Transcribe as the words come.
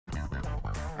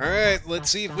Alright,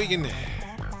 let's see if we can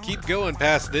keep going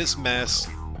past this mess.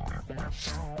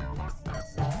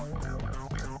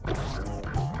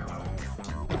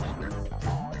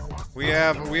 We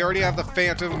already have the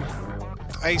Phantom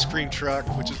ice cream truck,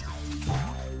 which is...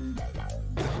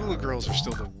 The Hula Girls are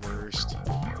still the worst.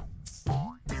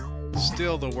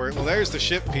 Still the worst. Well, there's the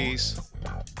ship piece.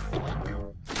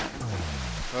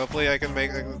 Hopefully I can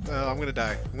make... I'm gonna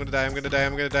die. I'm gonna die, I'm gonna die,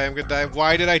 I'm gonna die, I'm gonna die.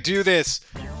 Why did I do this?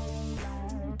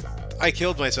 I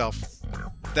killed myself.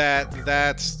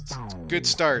 That's... Good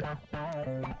start.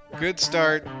 Good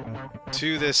start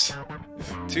to this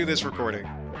recording.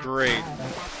 Great.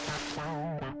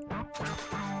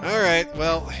 Alright,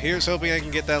 well, here's hoping I can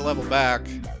get that level back.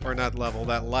 Or not level,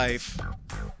 that life.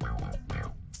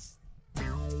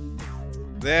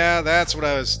 Yeah, that's what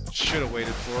I should have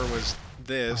waited for, was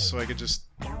this, so I could just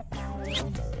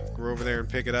go over there and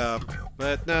pick it up.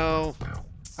 But no,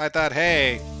 I thought,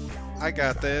 hey, I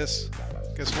got this.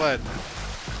 Guess what?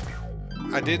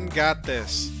 I didn't got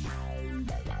this.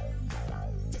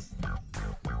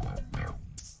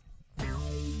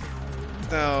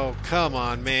 No, come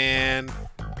on, man.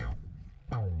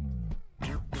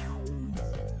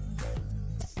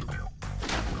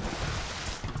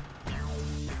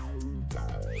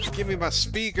 Give me my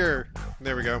speaker.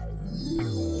 There we go.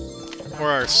 Or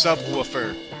our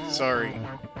subwoofer. Sorry.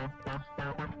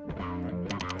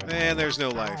 And there's no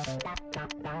life.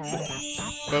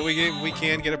 But we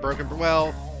can get a broken...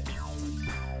 Well,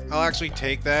 I'll actually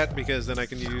take that because then I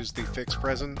can use the fixed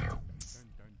present.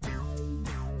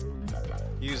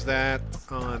 Use that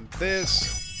on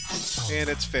this, and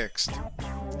it's fixed.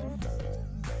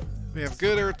 We have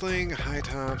good Earthling, high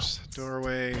tops,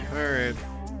 doorway. Alright.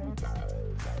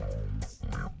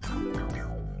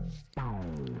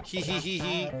 Hee hee hee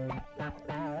hee.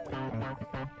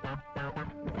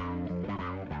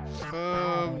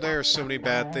 There are so many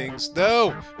bad things.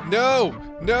 No! No!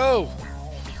 No!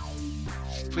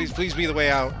 Please, please be the way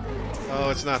out.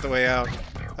 Oh, it's not the way out.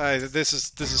 This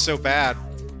is so bad.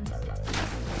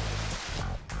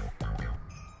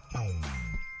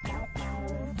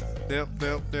 Nope,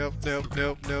 nope, nope, nope,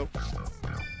 nope, nope.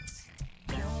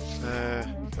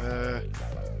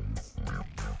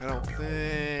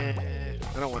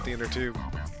 I don't want the inner tube.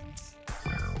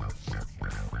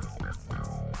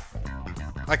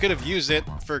 I could have used it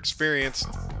for experience.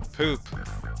 Poop.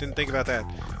 Didn't think about that.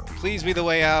 Please be the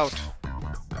way out.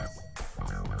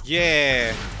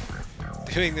 Yeah!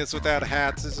 Doing this without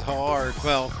hats is hard.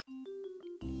 Well,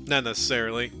 not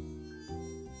necessarily.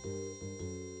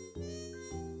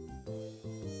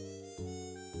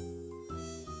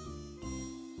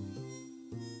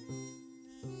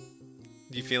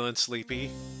 You feeling sleepy?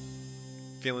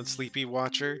 Feeling sleepy,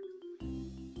 watcher?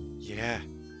 Yeah.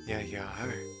 Yeah, you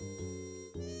are.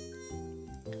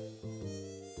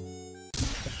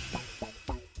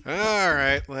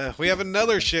 Alright, well, we have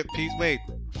another ship piece. Wait.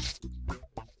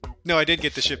 No, I did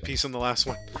get the ship piece on the last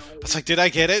one. I was like, did I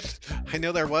get it? I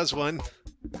know there was one.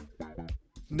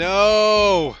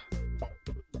 No!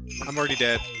 I'm already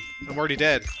dead. I'm already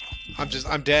dead.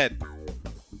 I'm dead.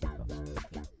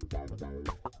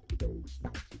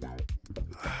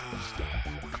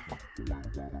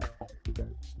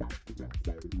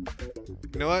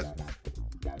 You know what?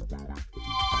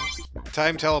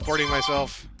 Time teleporting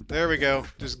myself. There we go.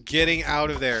 Just getting out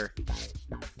of there.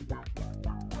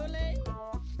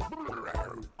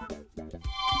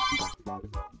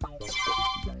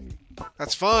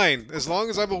 That's fine. As long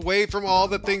as I'm away from all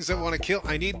the things that want to kill.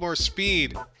 I need more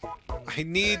speed. I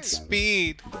need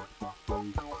speed.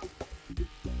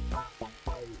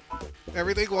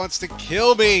 Everything wants to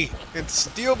kill me and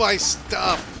steal my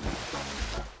stuff.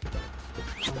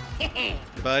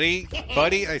 Buddy,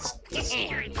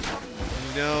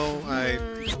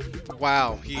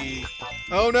 wow,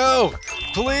 oh no!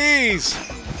 Please!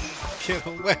 Get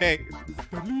away!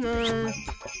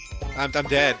 I'm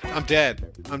dead. I'm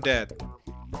dead. I'm dead.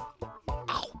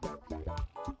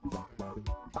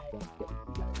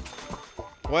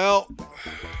 Well,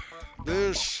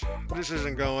 this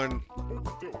isn't going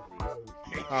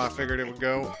how I figured it would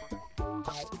go.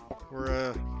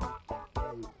 We're,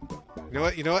 You know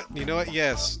what? You know what? You know what?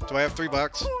 Yes. Do I have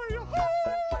 $3?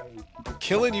 I'm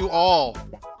killing you all.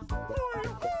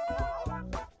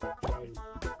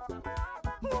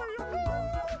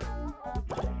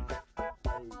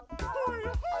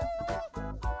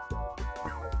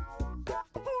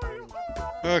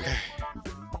 Okay.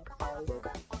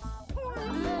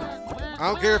 I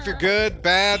don't care if you're good,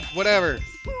 bad, whatever.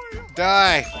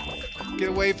 Die. Get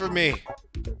away from me.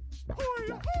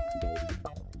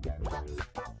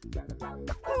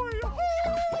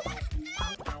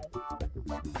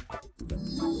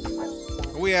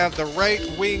 We have the right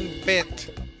wing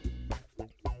bit.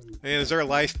 And is there a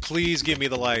life? Please give me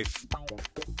the life.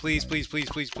 Please, please, please,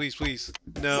 please, please, please.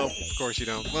 No, of course you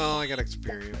don't. Well, I got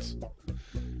experience.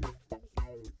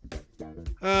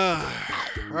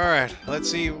 Alright, let's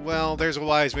see. Well, there's a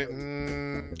wise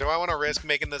man. Do I want to risk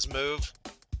making this move?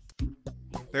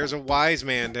 There's a wise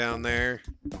man down there.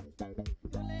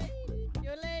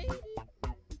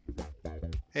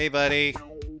 Hey, buddy.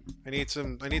 I need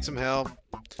some help.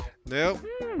 Nope.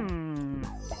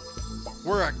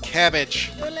 We're a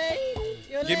cabbage.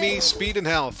 Give me speed and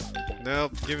health.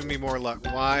 Nope, giving me more luck.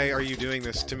 Why are you doing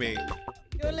this to me?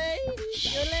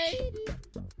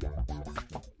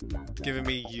 Giving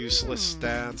me useless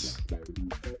stats.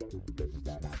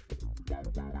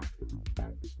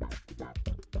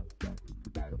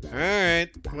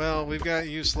 Alright, well, we've got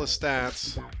useless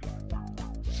stats.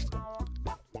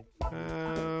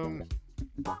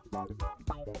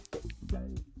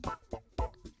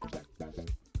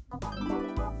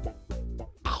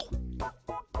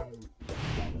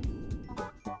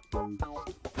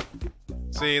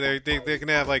 See, they can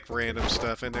have like random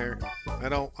stuff in there. I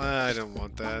don't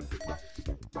want that.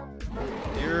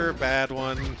 You're a bad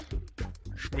one,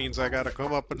 which means I gotta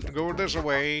come up and go this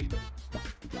way.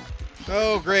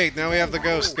 Oh great! Now we have the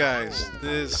ghost guys.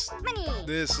 This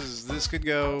could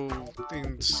go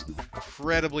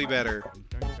incredibly better.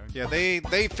 Yeah,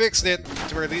 they fixed it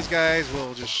to where these guys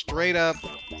will just straight up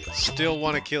still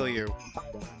want to kill you.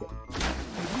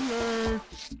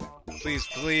 Please,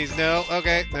 please, no.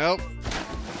 Okay, nope.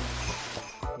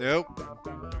 Nope.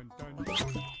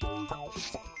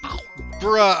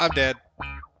 Bruh, I'm dead.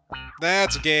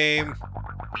 That's game.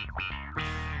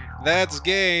 That's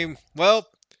game. Well,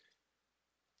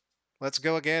 let's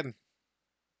go again.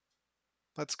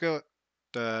 Let's go.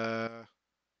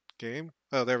 Game?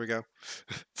 Oh, there we go.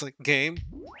 It's like game.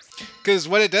 Because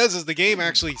what it does is the game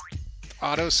actually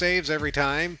auto-saves every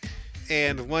time.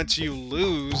 And once you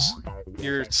lose,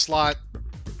 your slot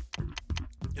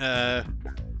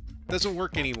doesn't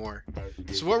work anymore.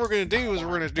 So what we're going to do is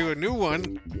we're going to do a new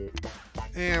one.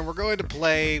 And we're going to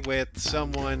play with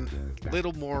someone a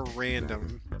little more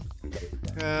random.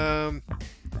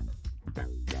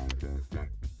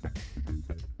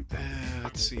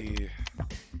 Let's see.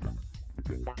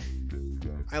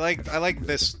 I like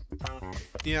this.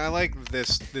 Yeah, I like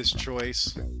this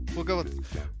choice. We'll go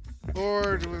with.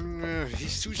 Or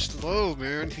he's too slow,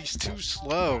 man. He's too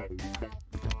slow.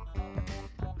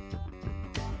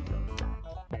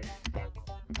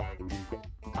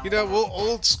 You know, we'll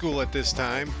old school at this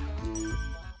time.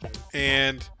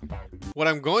 And what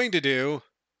I'm going to do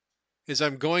is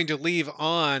I'm going to leave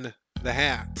on the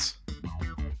hats.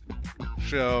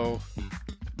 So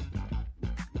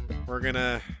we're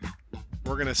gonna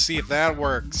see if that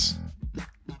works.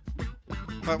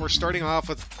 But we're starting off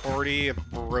with already a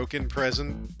broken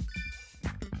present.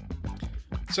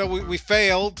 So we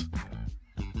failed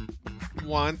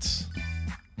once.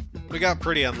 We got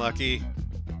pretty unlucky.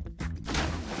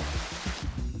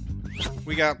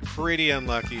 We got pretty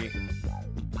unlucky.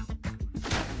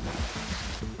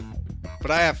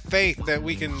 But I have faith that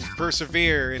we can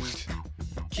persevere and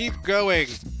keep going.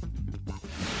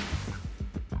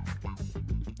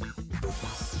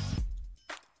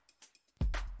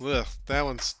 Ugh, that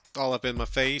one's all up in my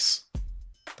face.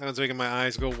 That one's making my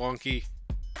eyes go wonky.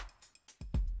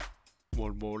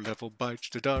 One more level bites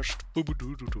the dust. Boom, boom,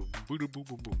 boom, boom, boom, boom,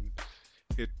 boom, boom.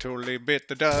 It totally bit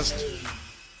the dust.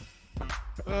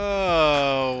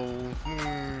 Oh,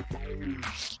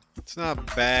 it's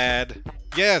not bad.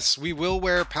 Yes, we will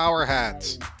wear power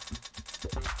hats.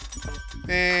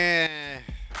 That's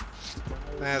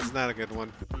not a good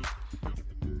one.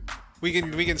 We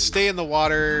can stay in the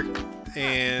water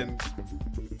and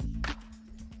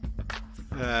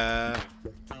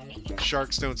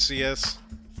sharks don't see us,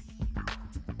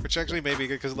 which actually may be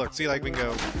good because look, see, like we can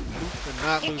go and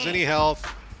not lose any health.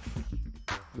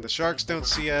 And the sharks don't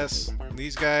see us. And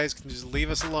these guys can just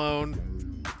leave us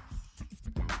alone.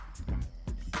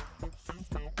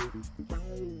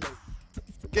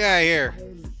 Get out of here.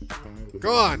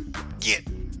 Go on. Get.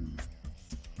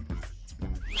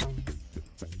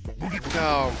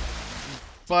 No.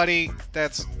 Buddy,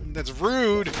 that's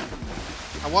rude.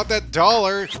 I want that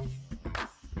dollar.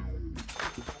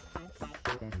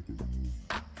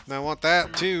 And I want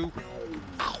that too.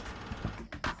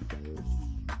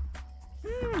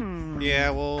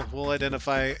 Yeah, we'll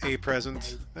identify a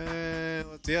present.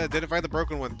 Let's identify the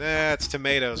broken one. That's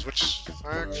tomatoes, which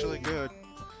are actually good.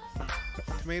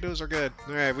 Tomatoes are good.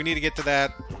 Alright, we need to get to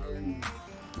that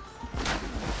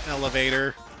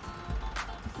elevator.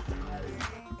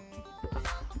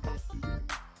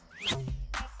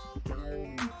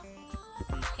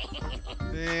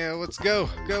 Yeah, let's go.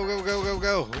 Go, go, go, go,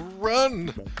 go.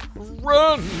 Run!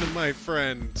 Run, my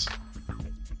friends.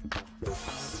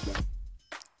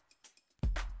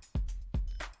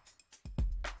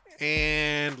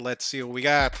 And let's see what we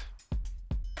got.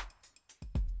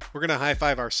 We're gonna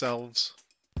high-five ourselves.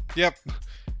 Yep.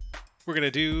 We're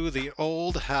gonna do the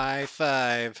old high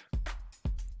five.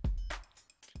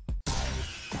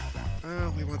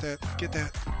 Oh, we want that. Get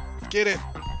that. Get it.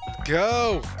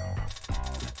 Go!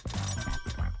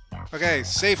 Okay,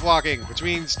 safe walking, which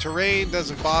means terrain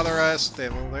doesn't bother us.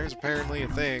 Well, there's apparently a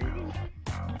thing.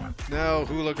 No,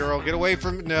 hula girl, get away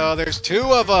from... No, there's two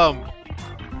of them!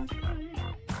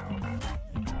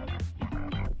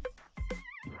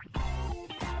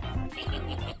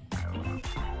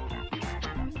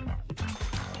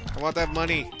 I want that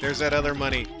money. There's that other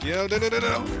money. Yo, no, no, no,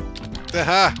 no.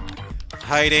 Aha!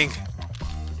 Hiding.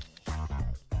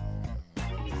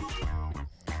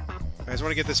 I just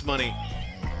want to get this money.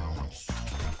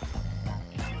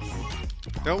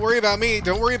 Don't worry about me.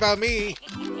 Don't worry about me.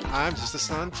 I'm just a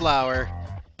sunflower.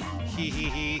 Hee hee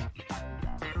hee.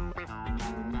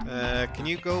 Can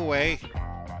you go away?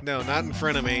 No, not in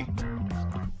front of me.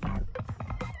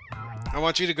 I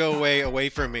want you to go away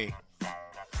from me.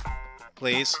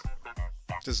 Please.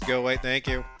 Just go away. Thank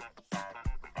you.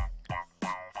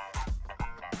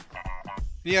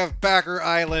 You have Backer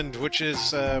Island, which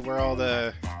is where all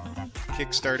the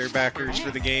Kickstarter backers for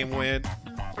the game went.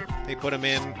 They put them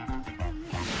in.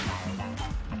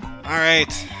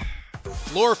 Alright.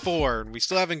 Floor 4. We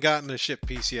still haven't gotten a ship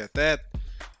piece yet. This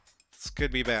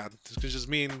could be bad. This could just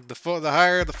mean the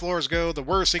higher the floors go, the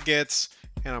worse it gets.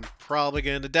 And I'm probably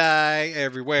going to die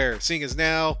everywhere. Seeing as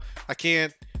now, I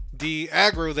can't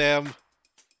de-aggro them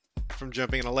from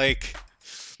jumping in a lake.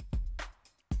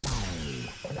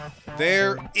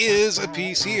 There is a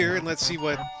piece here, and let's see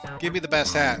what... Give me the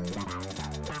best hat.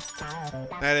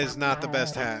 That is not the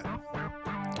best hat.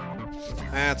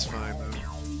 That's fine, though.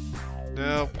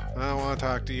 Nope, I don't want to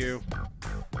talk to you.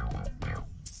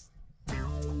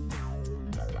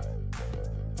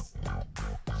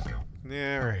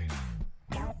 Yeah, right.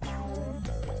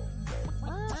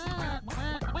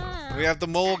 We have the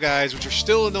mole guys, which are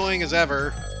still annoying as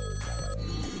ever.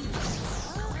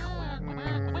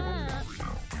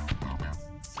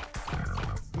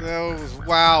 Oh,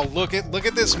 wow, look at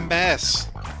this mess.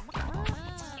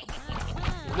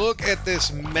 Look at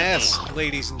this mess,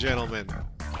 ladies and gentlemen.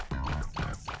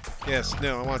 Yes,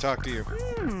 no, I want to talk to you.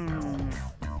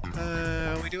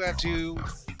 We do have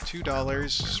 $2.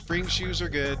 Spring shoes are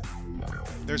good.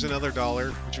 There's another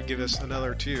 $1, which would give us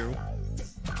another 2.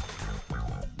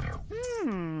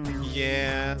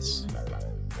 Yes.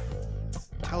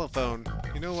 Telephone.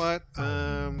 You know what?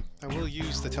 I will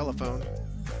use the telephone.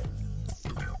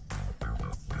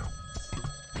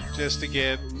 Just to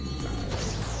get...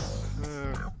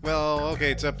 well,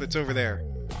 okay, it's over there.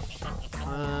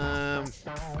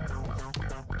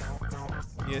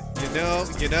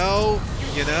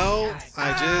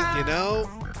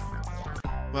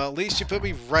 Well, at least you put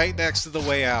me right next to the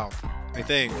way out, I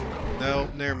think. No,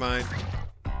 never mind.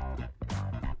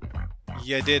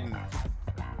 You didn't.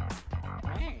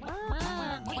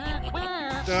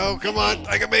 No, come on,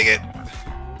 I can make it!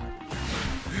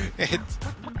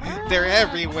 They're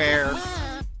everywhere.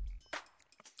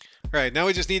 Alright, now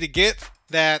we just need to get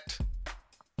that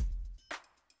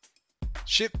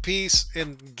ship piece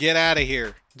and get out of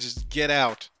here. Just get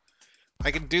out.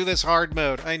 I can do this hard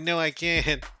mode. I know I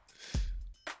can.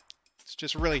 It's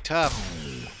just really tough.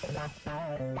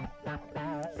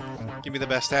 Give me the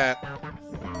best hat.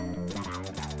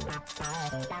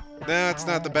 No, it's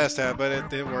not the best hat,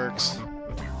 but it works.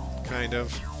 Kind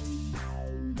of.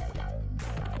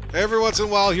 Every once in a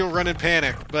while he'll run and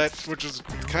panic, but which is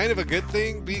kind of a good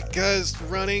thing because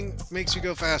running makes you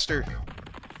go faster.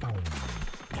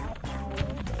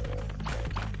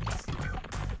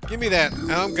 Give me that.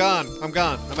 I'm gone. I'm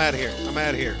gone. I'm out of here. I'm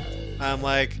out of here. I'm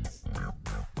like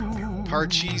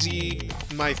Parcheesi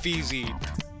my feezy.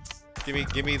 Give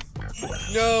me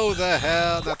no, the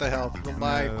hell, not the health, the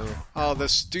life. No. Oh, the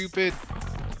stupid.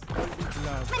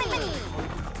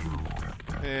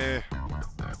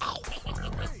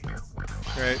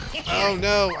 Right. Oh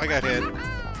no, I got hit.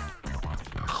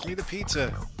 Give me the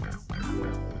pizza.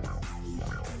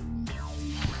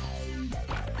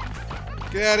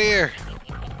 Get out of here.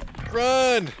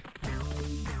 Run!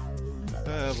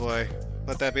 Oh boy.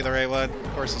 Let that be the right one.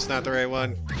 Of course it's not the right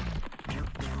one.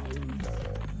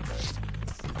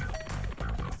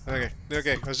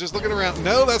 Okay. I was just looking around.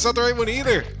 No, that's not the right one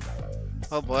either!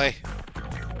 Oh boy.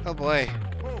 Oh boy.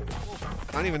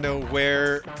 I don't even know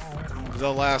where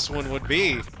the last one would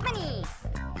be.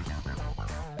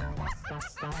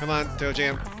 Come on,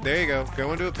 ToeJam. There you go.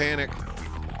 Go into a panic.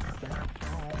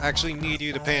 Actually need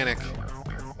you to panic.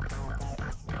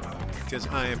 Because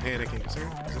I am panicking.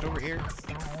 Is it over here?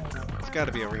 It's got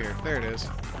to be over here. There it is.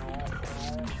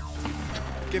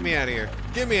 Get me out of here.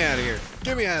 Get me out of here.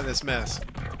 Get me out of this mess.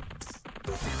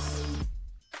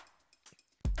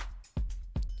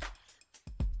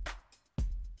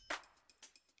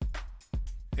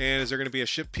 And is there going to be a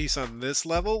ship piece on this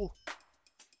level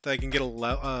that I can get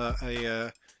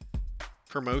a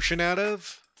promotion out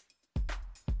of?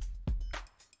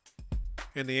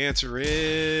 And the answer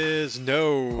is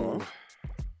no.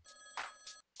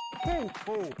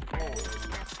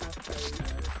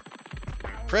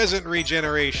 Present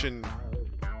regeneration.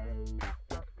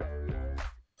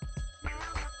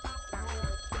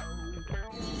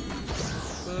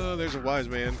 Oh, there's a wise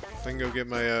man. I can go get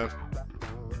my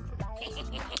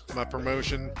my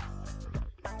promotion.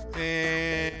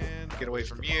 And get away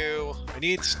from you. I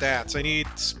need stats. I need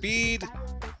speed.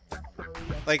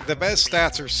 Like, the best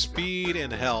stats are speed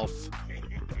and health.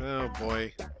 Oh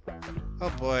boy. Oh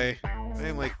boy. I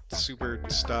am like super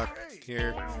stuck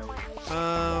here.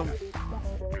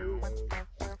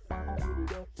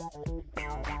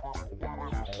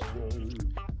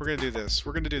 We're gonna do this.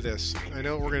 We're gonna do this. I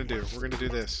know what we're gonna do. We're gonna do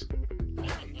this.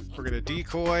 We're gonna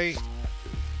decoy.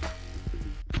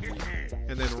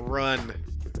 And then run.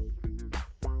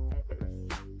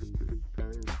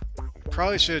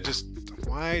 Probably should have just...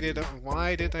 Why did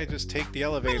I just take the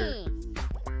elevator?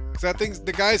 Because that thing's...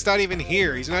 The guy's not even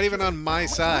here. He's not even on my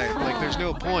side. Like, there's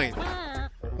no point.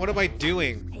 What am I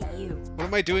doing? What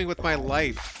am I doing with my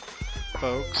life,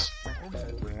 folks?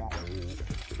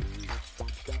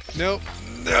 Nope.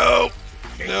 Nope.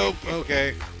 Nope.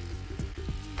 Okay.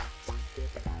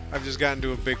 I've just gotten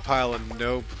to a big pile of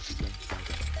nope.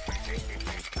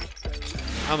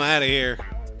 I'm out of here.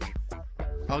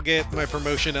 I'll get my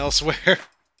promotion elsewhere.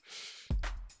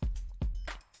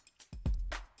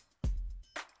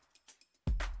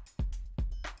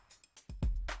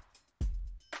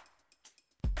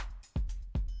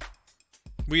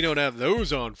 We don't have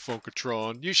those on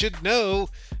Funkatron. You should know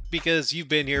because you've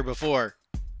been here before.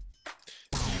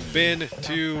 You've been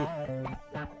to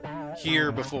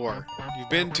here before. You've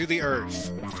been to the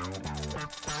Earth.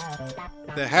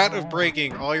 The hat of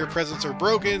breaking. All your presents are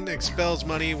broken. Expels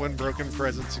money when broken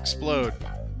presents explode.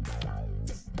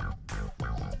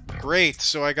 Great.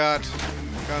 So I got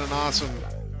an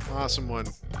awesome one.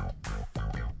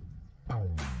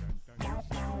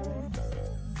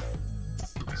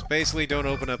 It's basically don't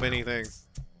open up anything.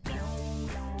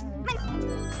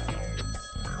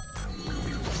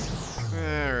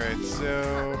 Alright,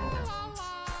 so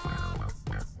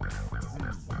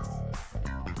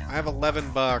I have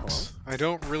 11 bucks. I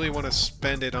don't really want to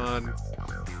spend it on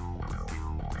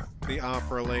the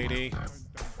opera lady.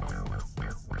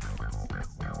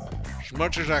 As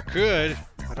much as I could,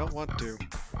 I don't want to.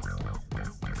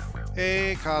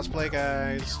 Hey, cosplay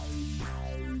guys.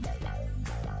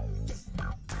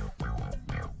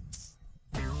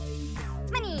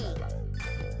 Money.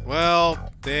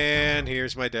 Well, then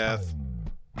here's my death.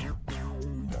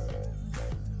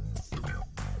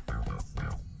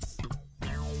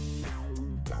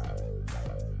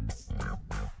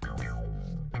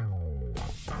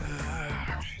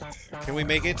 Can we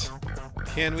make it?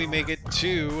 Can we make it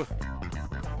to...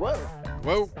 Whoa!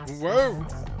 Whoa! Whoa!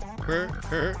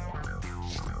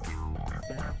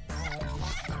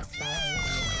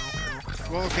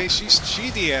 Well, okay, she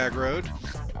de-aggroed.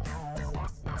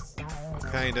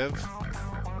 Kind of.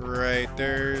 Right,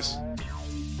 there's...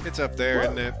 It's up there,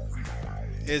 isn't it?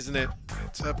 Isn't it?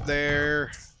 It's up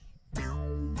there.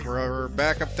 We're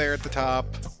back up there at the top.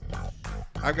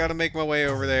 I've got to make my way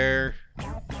over there.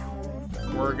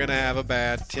 We're gonna have a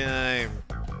bad time.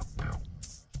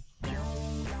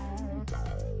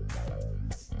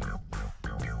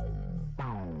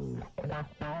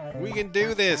 We can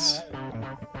do this.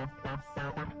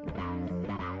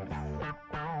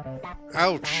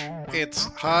 Ouch. It's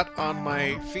hot on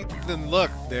my feet. Then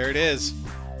look, there it is.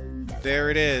 There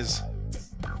it is.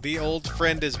 The old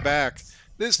friend is back.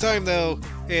 This time though,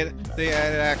 it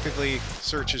actively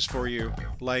searches for you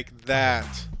like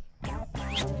that.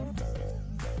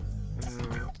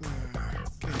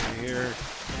 Here.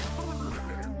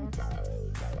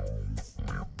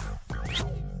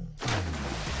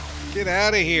 Get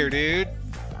out of here, dude.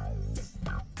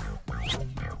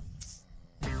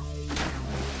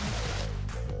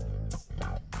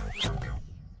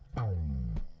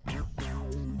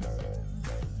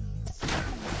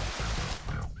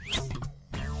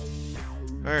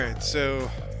 Alright, so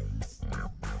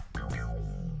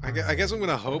I guess I'm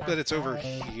gonna hope that it's over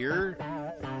here.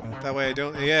 That way I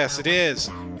don't... Yes, it is.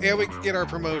 And we can get our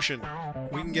promotion.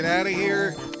 We can get out of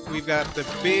here. We've got the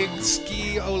big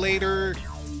ski-o-lator.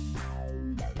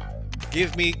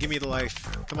 Give me the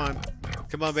life. Come on.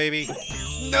 Come on, baby.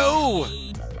 No!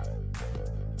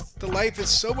 The life is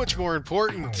so much more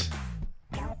important.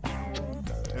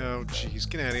 Oh, jeez.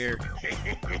 Get out of here.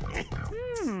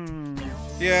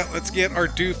 Yeah, let's get our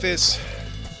doofus.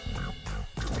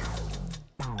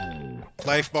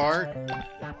 Life bar.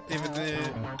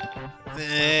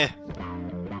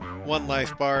 One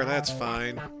life bar, that's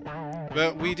fine.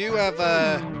 But we do have,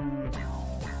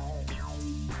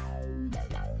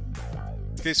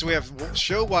 okay, so we have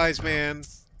Show Wise Man,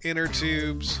 Inner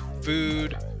Tubes,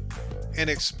 Food, and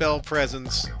Expel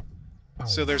Presence.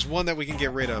 So there's one that we can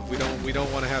get rid of. We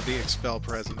don't want to have the Expel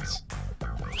Presence.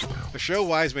 The Show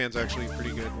Wise Man's actually a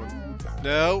pretty good one.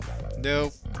 Nope.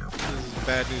 Nope. This is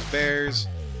Bad News Bears.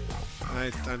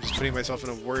 I'm just putting myself in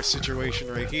a worse situation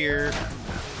right here.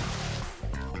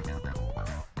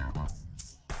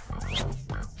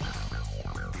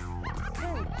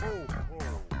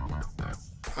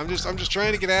 I'm just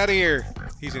trying to get out of here.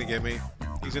 He's gonna get me.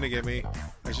 He's gonna get me.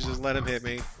 I should just let him hit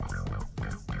me.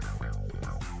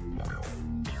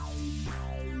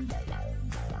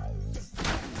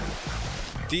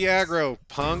 De-aggro,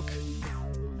 punk.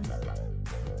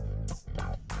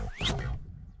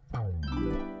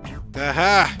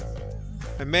 Aha!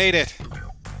 I made it.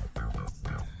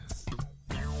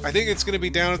 I think it's gonna be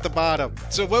down at the bottom.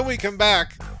 So when we come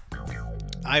back,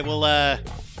 I will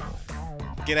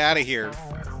get out of here.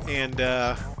 And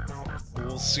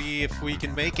we'll see if we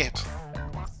can make it.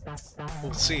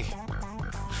 We'll see.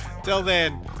 Till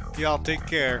then, y'all take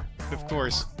care. Of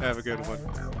course, have a good one.